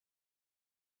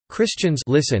Christians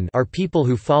are people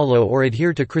who follow or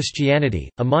adhere to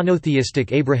Christianity, a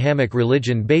monotheistic Abrahamic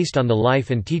religion based on the life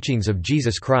and teachings of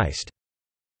Jesus Christ.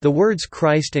 The words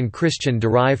Christ and Christian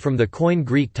derive from the Koine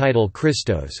Greek title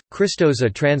Christos, Christos a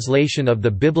translation of the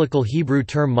biblical Hebrew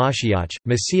term Mashiach,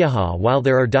 Messiah. While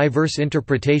there are diverse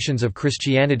interpretations of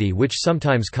Christianity which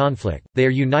sometimes conflict, they are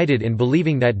united in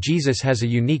believing that Jesus has a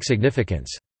unique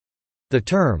significance. The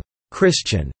term,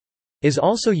 Christian, is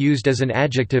also used as an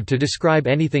adjective to describe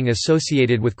anything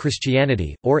associated with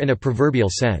Christianity, or in a proverbial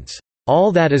sense,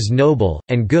 all that is noble,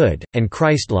 and good, and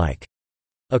Christ-like.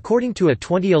 According to a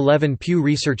 2011 Pew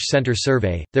Research Center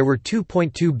survey, there were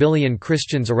 2.2 billion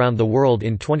Christians around the world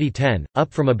in 2010,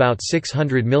 up from about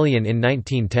 600 million in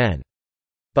 1910.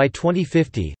 By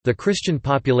 2050, the Christian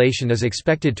population is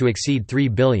expected to exceed 3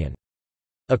 billion.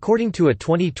 According to a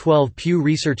 2012 Pew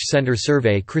Research Center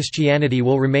survey, Christianity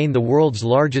will remain the world's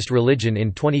largest religion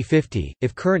in 2050,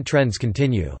 if current trends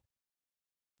continue.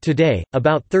 Today,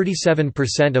 about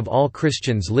 37% of all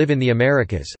Christians live in the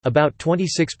Americas, about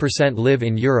 26% live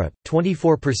in Europe,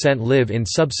 24% live in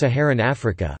sub-Saharan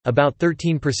Africa, about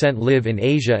 13% live in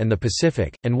Asia and the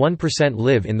Pacific, and 1%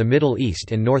 live in the Middle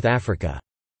East and North Africa.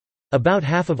 About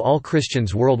half of all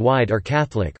Christians worldwide are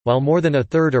Catholic, while more than a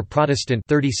third are Protestant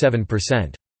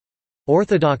 37%.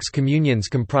 Orthodox communions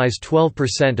comprise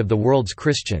 12% of the world's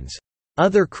Christians.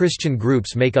 Other Christian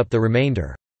groups make up the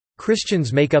remainder.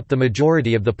 Christians make up the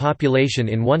majority of the population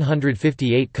in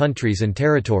 158 countries and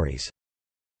territories.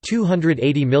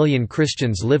 280 million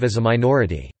Christians live as a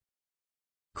minority.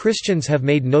 Christians have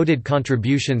made noted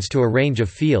contributions to a range of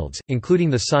fields,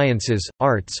 including the sciences,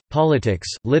 arts, politics,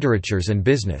 literatures and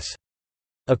business.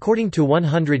 According to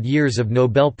 100 Years of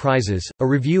Nobel Prizes, a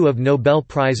review of Nobel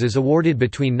Prizes awarded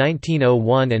between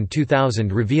 1901 and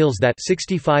 2000 reveals that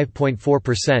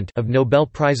 65.4% of Nobel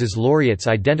Prizes laureates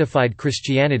identified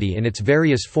Christianity in its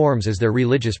various forms as their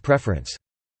religious preference.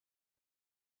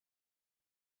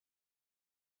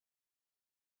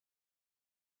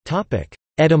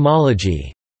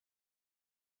 Etymology.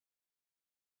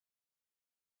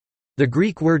 The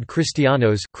Greek word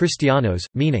Christianos,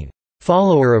 meaning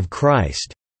follower of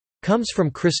Christ, comes from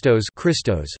Christos,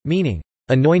 meaning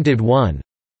anointed one,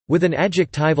 with an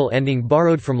adjectival ending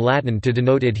borrowed from Latin to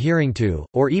denote adhering to,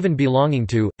 or even belonging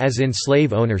to, as in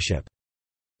slave ownership.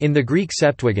 In the Greek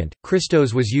Septuagint,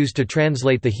 Christos was used to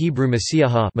translate the Hebrew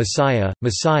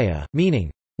Messiah,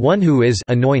 meaning one who is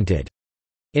anointed.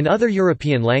 In other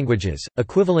European languages,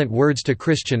 equivalent words to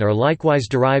Christian are likewise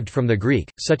derived from the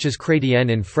Greek, such as chrétien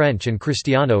in French and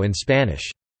cristiano in Spanish.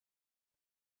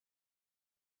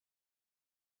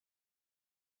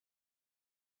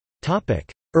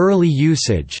 Early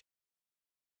usage.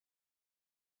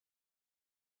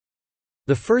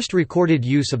 The first recorded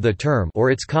use of the term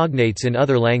or its cognates in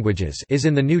other languages is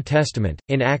in the New Testament,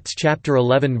 in Acts chapter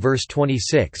 11 verse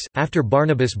 26, after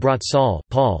Barnabas brought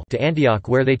Paul to Antioch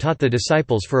where they taught the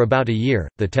disciples for about a year.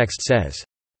 The text says,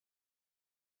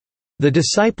 "The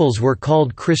disciples were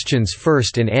called Christians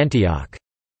first in Antioch."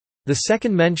 The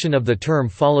second mention of the term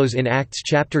follows in Acts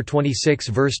chapter 26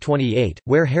 verse 28,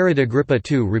 where Herod Agrippa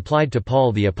II replied to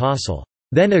Paul the apostle,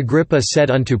 "Then Agrippa said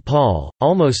unto Paul,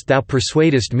 Almost thou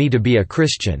persuadest me to be a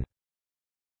Christian."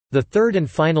 The third and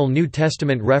final New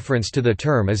Testament reference to the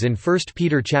term is in 1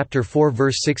 Peter chapter 4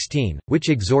 verse 16, which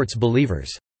exhorts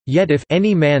believers, "Yet if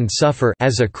any man suffer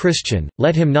as a Christian,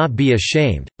 let him not be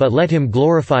ashamed, but let him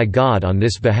glorify God on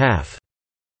this behalf."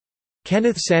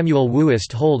 Kenneth Samuel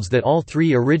Wuest holds that all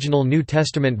three original New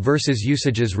Testament verses'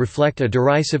 usages reflect a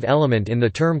derisive element in the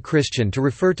term Christian to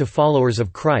refer to followers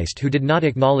of Christ who did not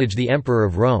acknowledge the Emperor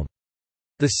of Rome.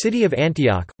 The city of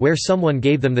Antioch, where someone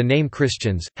gave them the name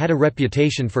Christians, had a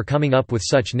reputation for coming up with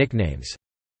such nicknames.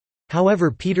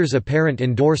 However, Peter's apparent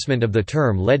endorsement of the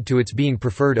term led to its being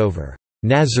preferred over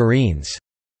Nazarenes,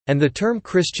 and the term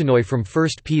Christianoi from 1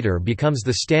 Peter becomes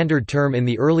the standard term in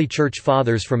the early Church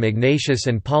Fathers from Ignatius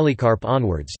and Polycarp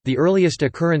onwards. The earliest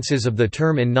occurrences of the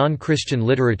term in non-Christian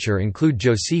literature include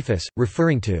Josephus,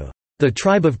 referring to the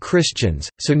tribe of Christians,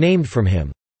 so named from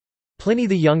him, Pliny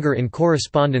the Younger in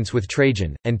correspondence with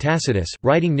Trajan, and Tacitus,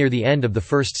 writing near the end of the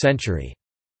 1st century.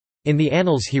 In the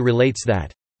Annals he relates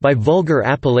that, by vulgar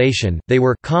appellation, they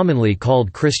were commonly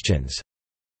called Christians,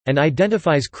 and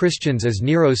identifies Christians as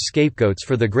Nero's scapegoats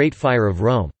for the Great Fire of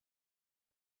Rome.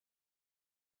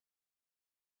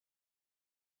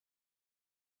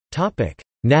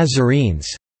 Nazarenes.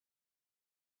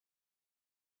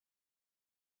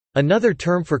 Another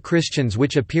term for Christians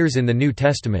which appears in the New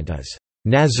Testament is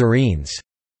Nazarenes.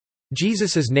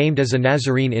 Jesus is named as a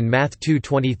Nazarene in Matt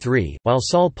 2:23, while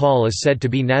Paul is said to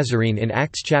be Nazarene in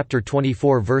Acts chapter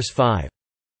 24 verse 5.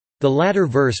 The latter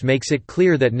verse makes it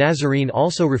clear that Nazarene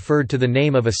also referred to the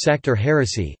name of a sect or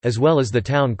heresy, as well as the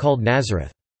town called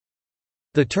Nazareth.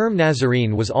 The term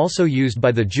Nazarene was also used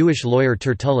by the Jewish lawyer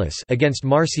Tertullus against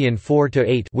Marcion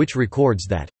 4-8, which records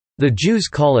that, "The Jews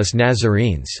call us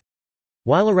Nazarenes,"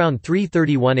 while around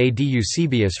 331 AD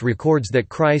Eusebius records that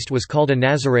Christ was called a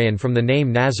Nazarene from the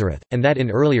name Nazareth, and that in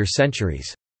earlier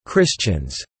centuries,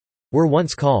 Christians were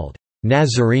once called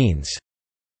Nazarenes.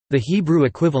 The Hebrew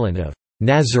equivalent of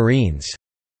Nazarenes,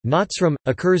 Nazrim,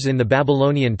 occurs in the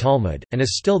Babylonian Talmud, and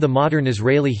is still the modern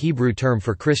Israeli Hebrew term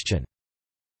for Christian.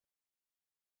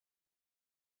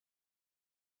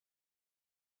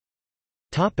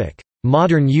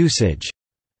 Modern usage.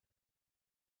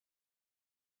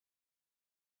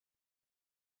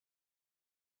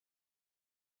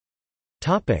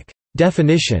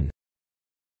 Definition.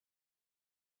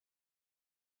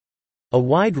 A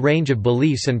wide range of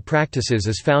beliefs and practices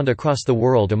is found across the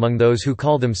world among those who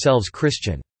call themselves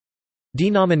Christian.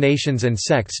 Denominations and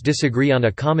sects disagree on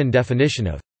a common definition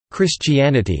of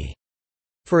Christianity.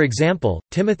 For example,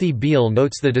 Timothy Beale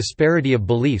notes the disparity of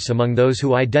beliefs among those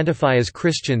who identify as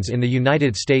Christians in the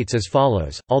United States as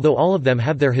follows: although all of them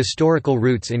have their historical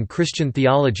roots in Christian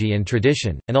theology and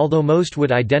tradition, and although most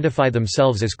would identify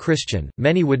themselves as Christian,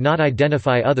 many would not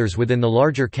identify others within the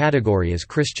larger category as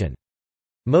Christian.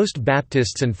 Most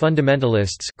Baptists and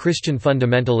fundamentalists, Christian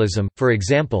fundamentalism, for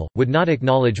example, would not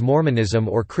acknowledge Mormonism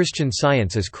or Christian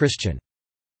Science as Christian.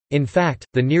 In fact,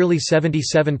 the nearly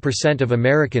 77% of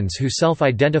Americans who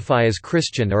self-identify as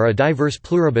Christian are a diverse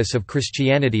pluribus of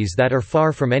Christianities that are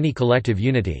far from any collective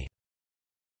unity.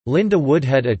 Linda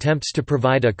Woodhead attempts to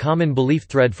provide a common belief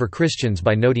thread for Christians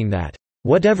by noting that,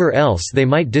 "Whatever else they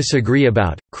might disagree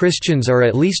about, Christians are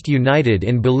at least united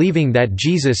in believing that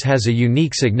Jesus has a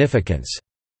unique significance."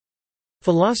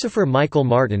 Philosopher Michael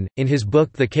Martin, in his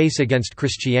book The Case Against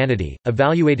Christianity,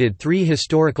 evaluated three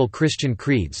historical Christian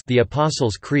creeds, the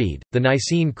Apostles' Creed, the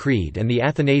Nicene Creed and the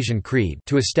Athanasian Creed,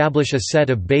 to establish a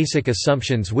set of basic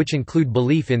assumptions which include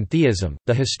belief in theism,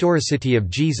 the historicity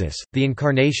of Jesus, the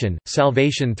Incarnation,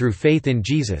 salvation through faith in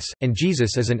Jesus, and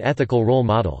Jesus as an ethical role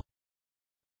model.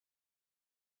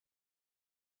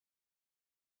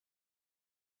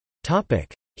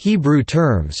 Hebrew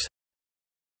terms.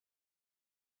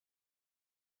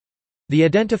 The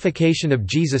identification of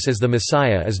Jesus as the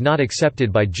Messiah is not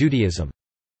accepted by Judaism.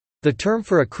 The term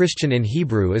for a Christian in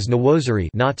Hebrew is Nawozari,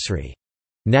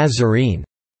 Nazarene,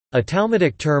 a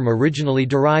Talmudic term originally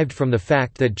derived from the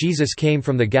fact that Jesus came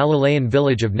from the Galilean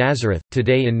village of Nazareth,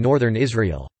 today in northern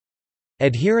Israel.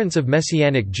 Adherents of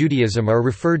Messianic Judaism are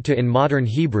referred to in modern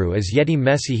Hebrew as Yedim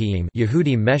Mesihim,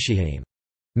 Yehudim Meshihim,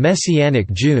 Messianic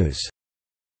Jews.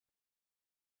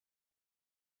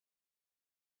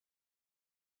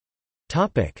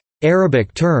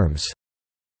 Arabic terms.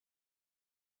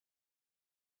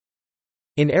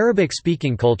 In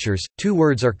Arabic-speaking cultures, two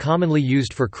words are commonly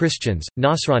used for Christians: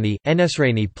 Nasrani,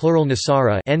 Enesrani plural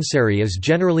Nasara. Ensari is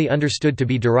generally understood to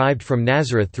be derived from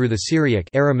Nazareth through the Syriac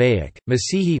Aramaic.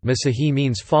 Masihi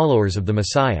means followers of the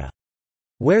Messiah.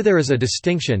 Where there is a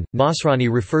distinction,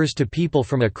 Nasrani refers to people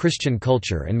from a Christian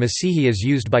culture and Masihi is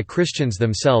used by Christians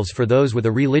themselves for those with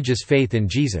a religious faith in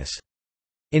Jesus.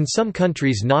 In some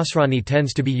countries Nasrani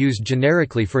tends to be used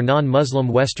generically for non-Muslim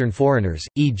Western foreigners,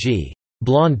 e.g.,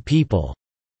 blonde people.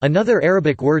 Another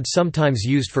Arabic word sometimes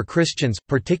used for Christians,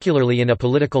 particularly in a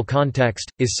political context,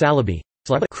 is Salabi,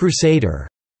 crusader,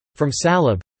 from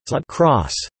salab,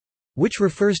 cross, which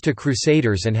refers to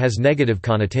crusaders and has negative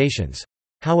connotations.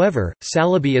 However,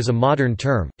 Salabi is a modern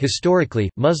term. Historically,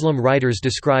 Muslim writers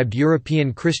described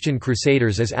European Christian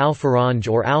crusaders as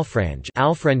al-Faranj or al-Franj,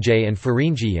 al-Frenje and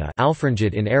Farinjiya,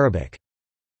 al-Franjid in Arabic.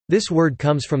 This word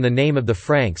comes from the name of the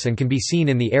Franks and can be seen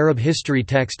in the Arab history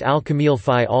text Al-Kamil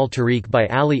fi al-Tariq by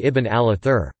Ali ibn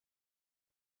al-Athir.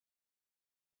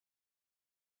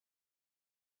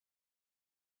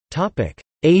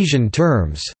 Asian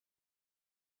terms.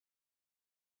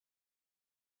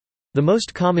 The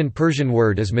most common Persian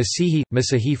word is Masihi,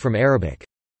 Masihi from Arabic.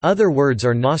 Other words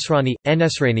are Nasrani,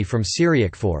 Enesrani from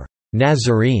Syriac for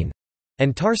Nazarene,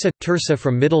 and Tarsa, Tursa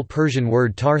from Middle Persian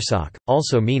word Tarsak,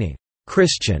 also meaning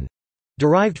Christian,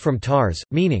 derived from Tars,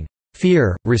 meaning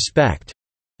fear, respect.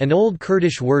 An Old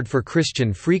Kurdish word for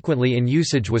Christian frequently in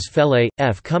usage was fele,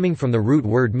 f coming from the root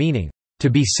word meaning to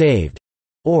be saved,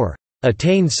 or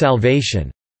attain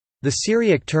salvation. The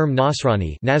Syriac term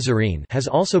Nasrani Nazarene has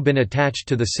also been attached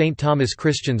to the St. Thomas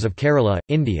Christians of Kerala,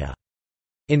 India.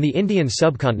 In the Indian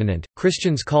subcontinent,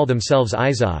 Christians call themselves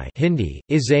Isai Hindi,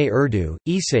 Isai Urdu,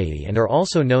 Isai and are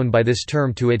also known by this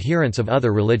term to adherents of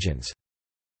other religions.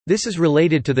 This is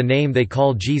related to the name they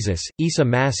call Jesus, Isa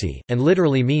Masih, and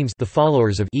literally means the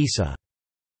followers of Isa.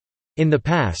 In the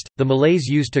past, the Malays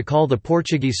used to call the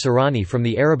Portuguese Sarani from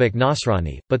the Arabic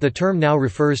Nasrani, but the term now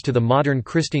refers to the modern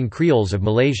Christian Creoles of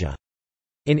Malaysia.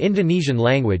 In Indonesian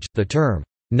language, the term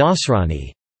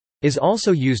Nasrani is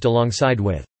also used alongside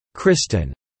with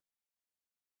Kristen.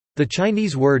 The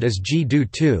Chinese word is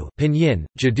Jidu Tu, pinyin,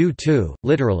 Jadu Tu,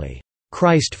 literally,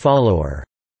 Christ follower.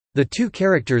 The two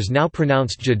characters now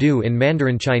pronounced Jadu in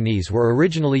Mandarin Chinese were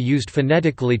originally used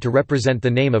phonetically to represent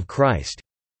the name of Christ.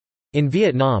 In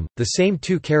Vietnam, the same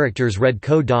two characters read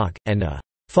Ko Doc, and a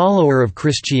follower of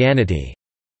Christianity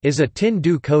is a Tin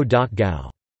Du Ko Doc Gao.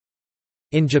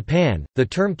 In Japan, the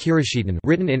term Kirishitan,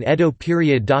 written in Edo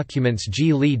period documents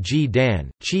Ji Li Ji Dan,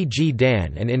 Chi Ji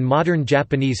Dan, and in modern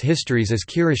Japanese histories as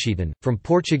Kirishitan, from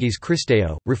Portuguese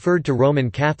Cristão, referred to Roman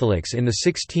Catholics in the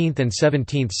 16th and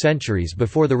 17th centuries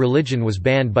before the religion was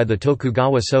banned by the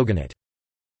Tokugawa shogunate.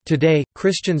 Today,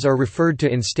 Christians are referred to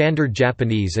in Standard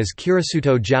Japanese as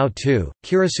Kirisuto Jiao Tu,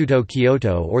 Kirisuto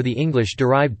Kyoto, or the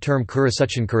English-derived term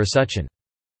Kurasuchin.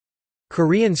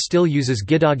 Korean still uses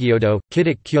Gidagyodo,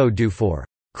 Kidik Kyo Du for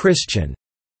Christian,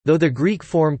 though the Greek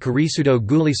form Kirisuto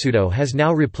Gulisuto has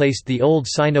now replaced the old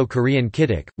Sino-Korean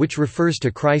Kidik, which refers to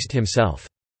Christ himself.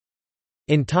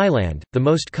 In Thailand, the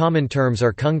most common terms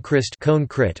are Kung Christ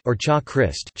or Cha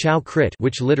Christ,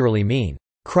 which literally mean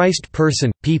Christ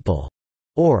person, people,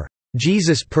 or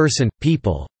Jesus person,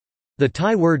 people. The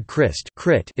Thai word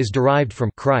Christ is derived from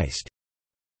Christ.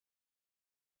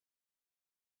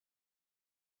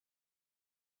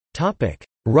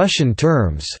 Russian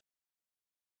terms.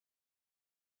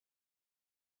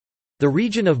 The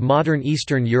region of modern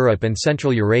Eastern Europe and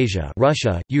Central Eurasia,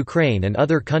 Russia, Ukraine and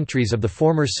other countries of the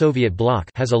former Soviet bloc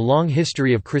has a long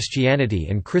history of Christianity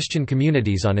and Christian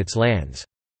communities on its lands.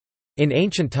 In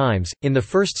ancient times, in the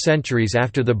first centuries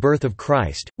after the birth of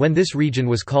Christ, when this region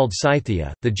was called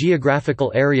Scythia, the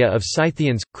geographical area of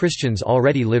Scythians, Christians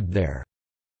already lived there.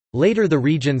 Later the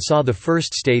region saw the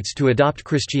first states to adopt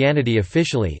Christianity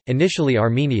officially, initially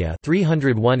Armenia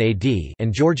 301 AD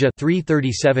and Georgia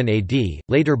 337 AD,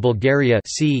 later Bulgaria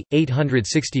c.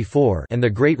 864 and the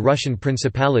Great Russian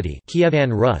Principality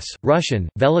Kievan Rus, Russian,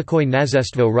 Velikoy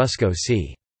Knazestvo Rusko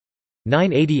c.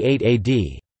 988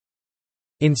 AD.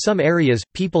 In some areas,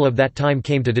 people of that time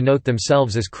came to denote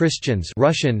themselves as Christians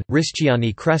Russian,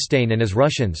 Ristiani Krestane and as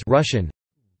Russians Russian.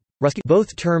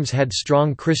 Both terms had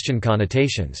strong Christian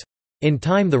connotations. In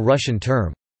time the Russian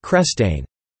term, Krestane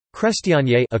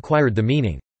acquired the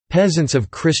meaning, peasants of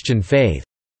Christian faith,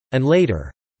 and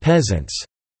later, peasants,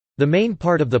 the main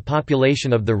part of the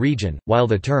population of the region, while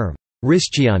the term,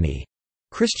 Ristiani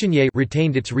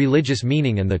retained its religious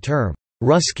meaning and the term,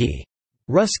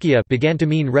 Ruskia began to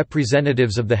mean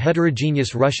representatives of the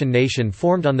heterogeneous Russian nation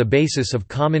formed on the basis of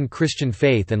common Christian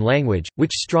faith and language,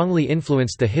 which strongly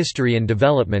influenced the history and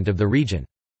development of the region.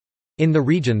 In the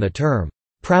region the term,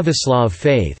 Pravoslav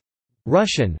faith,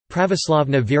 Russian,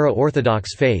 Pravoslavna Vera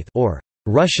Orthodox faith or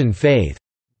Russian faith,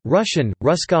 Russian,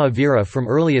 Ruskaya Vera from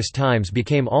earliest times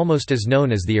became almost as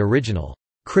known as the original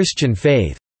Christian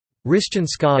faith,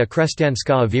 Rishchanskaya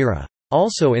Krestanskaya Vera.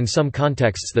 Also in some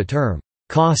contexts the term,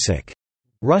 Cossack,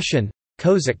 Russian,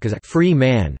 Kozak free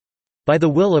man, by the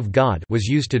will of God was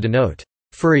used to denote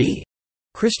free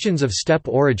Christians of steppe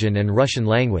origin and Russian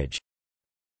language.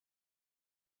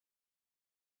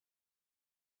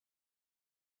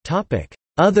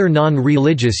 Other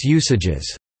non-religious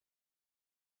usages.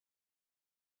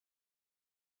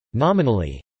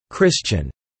 Nominally, Christian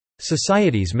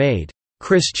societies made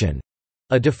Christian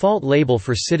a default label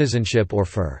for citizenship or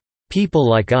for people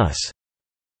like us.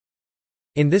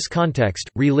 In this context,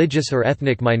 religious or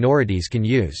ethnic minorities can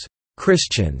use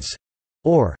Christians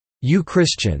or you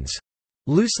Christians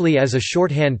loosely as a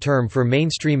shorthand term for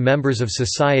mainstream members of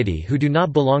society who do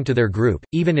not belong to their group,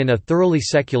 even in a thoroughly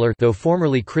secular though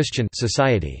formerly Christian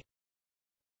society.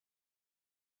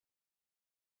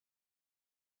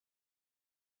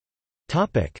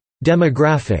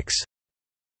 Demographics.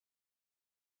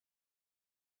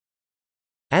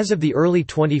 As of the early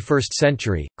 21st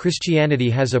century, Christianity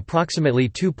has approximately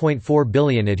 2.4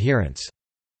 billion adherents.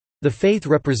 The faith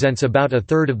represents about a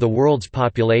third of the world's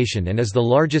population and is the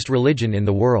largest religion in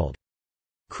the world.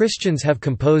 Christians have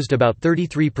composed about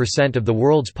 33% of the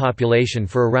world's population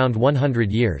for around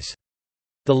 100 years.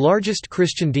 The largest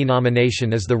Christian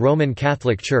denomination is the Roman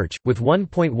Catholic Church, with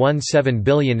 1.17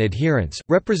 billion adherents,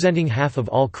 representing half of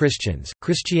all Christians.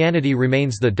 Christianity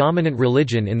remains the dominant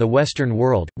religion in the Western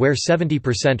world, where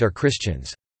 70% are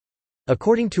Christians.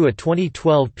 According to a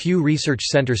 2012 Pew Research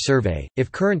Center survey,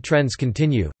 if current trends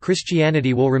continue,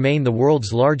 Christianity will remain the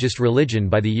world's largest religion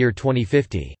by the year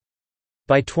 2050.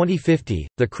 By 2050,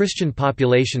 the Christian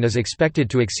population is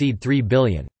expected to exceed 3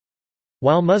 billion.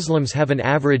 While Muslims have an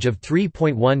average of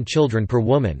 3.1 children per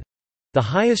woman—the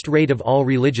highest rate of all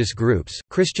religious groups,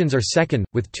 Christians are second,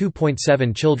 with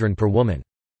 2.7 children per woman.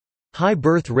 High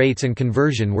birth rates and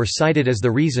conversion were cited as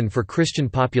the reason for Christian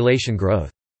population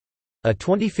growth. A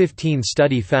 2015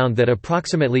 study found that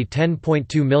approximately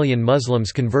 10.2 million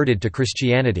Muslims converted to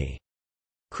Christianity.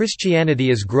 Christianity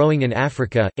is growing in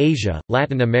Africa, Asia,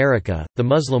 Latin America, the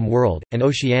Muslim world, and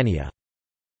Oceania.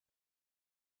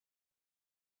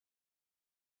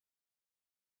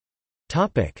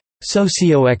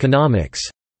 Socioeconomics.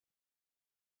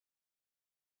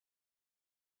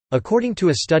 According to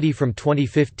a study from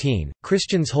 2015,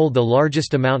 Christians hold the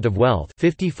largest amount of wealth,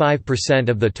 55%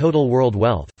 of the total world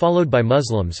wealth, followed by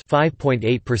Muslims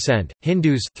 5.8%,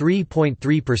 Hindus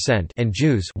 3.3%, and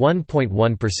Jews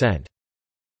 1.1%.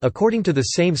 According to the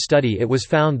same study, it was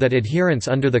found that adherents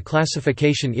under the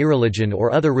classification irreligion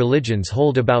or other religions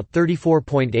hold about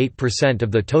 34.8%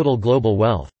 of the total global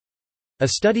wealth. A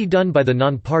study done by the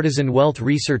nonpartisan wealth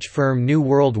research firm New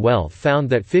World Wealth found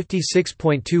that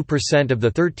 56.2% of the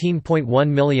 13.1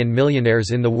 million millionaires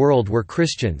in the world were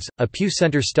Christians. A Pew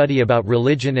Center study about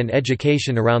religion and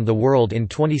education around the world in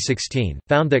 2016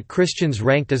 found that Christians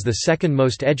ranked as the second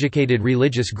most educated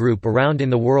religious group around in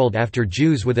the world after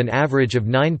Jews, with an average of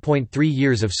 9.3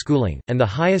 years of schooling, and the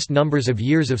highest numbers of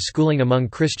years of schooling among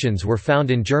Christians were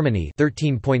found in Germany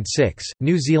 13.6,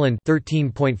 New Zealand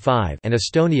 13.5, and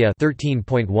Estonia 13.1.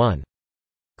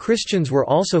 Christians were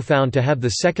also found to have the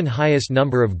second highest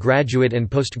number of graduate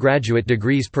and postgraduate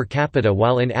degrees per capita,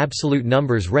 while in absolute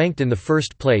numbers ranked in the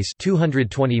first place,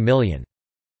 220 million.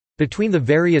 Between the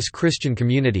various Christian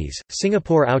communities,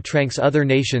 Singapore outranks other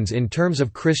nations in terms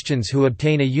of Christians who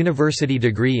obtain a university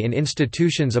degree in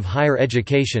institutions of higher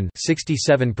education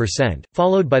 67%,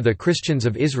 followed by the Christians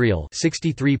of Israel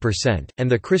 63%,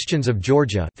 and the Christians of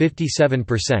Georgia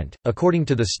 57%. According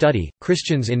to the study,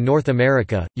 Christians in North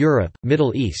America, Europe,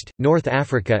 Middle East, North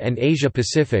Africa and Asia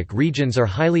Pacific regions are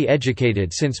highly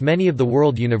educated, since many of the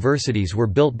world universities were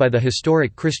built by the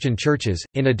historic Christian churches,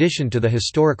 in addition to the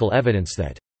historical evidence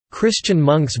that Christian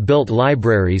monks built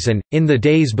libraries and, in the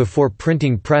days before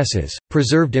printing presses,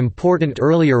 preserved important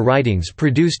earlier writings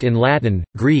produced in Latin,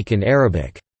 Greek and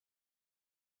Arabic.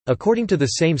 According to the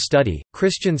same study,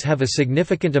 Christians have a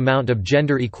significant amount of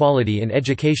gender equality in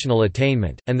educational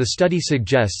attainment, and the study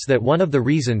suggests that one of the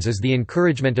reasons is the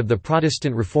encouragement of the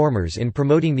Protestant reformers in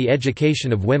promoting the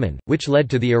education of women, which led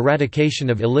to the eradication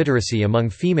of illiteracy among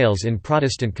females in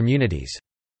Protestant communities.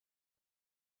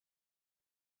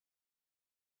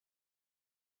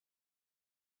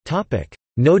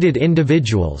 Noted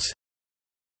individuals.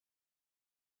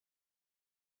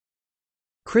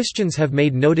 Christians have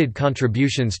made noted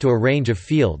contributions to a range of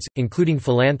fields, including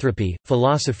philanthropy,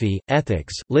 philosophy,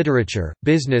 ethics, literature,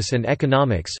 business and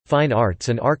economics, fine arts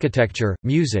and architecture,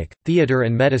 music, theater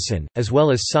and medicine, as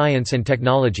well as science and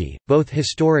technology, both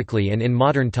historically and in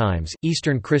modern times.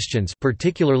 Eastern Christians,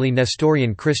 particularly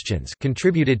Nestorian Christians,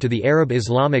 contributed to the Arab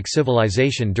Islamic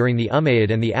civilization during the Umayyad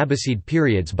and the Abbasid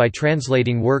periods by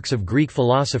translating works of Greek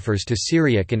philosophers to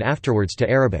Syriac and afterwards to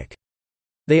Arabic.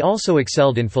 They also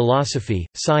excelled in philosophy,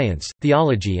 science,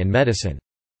 theology and medicine.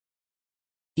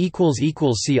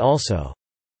 See also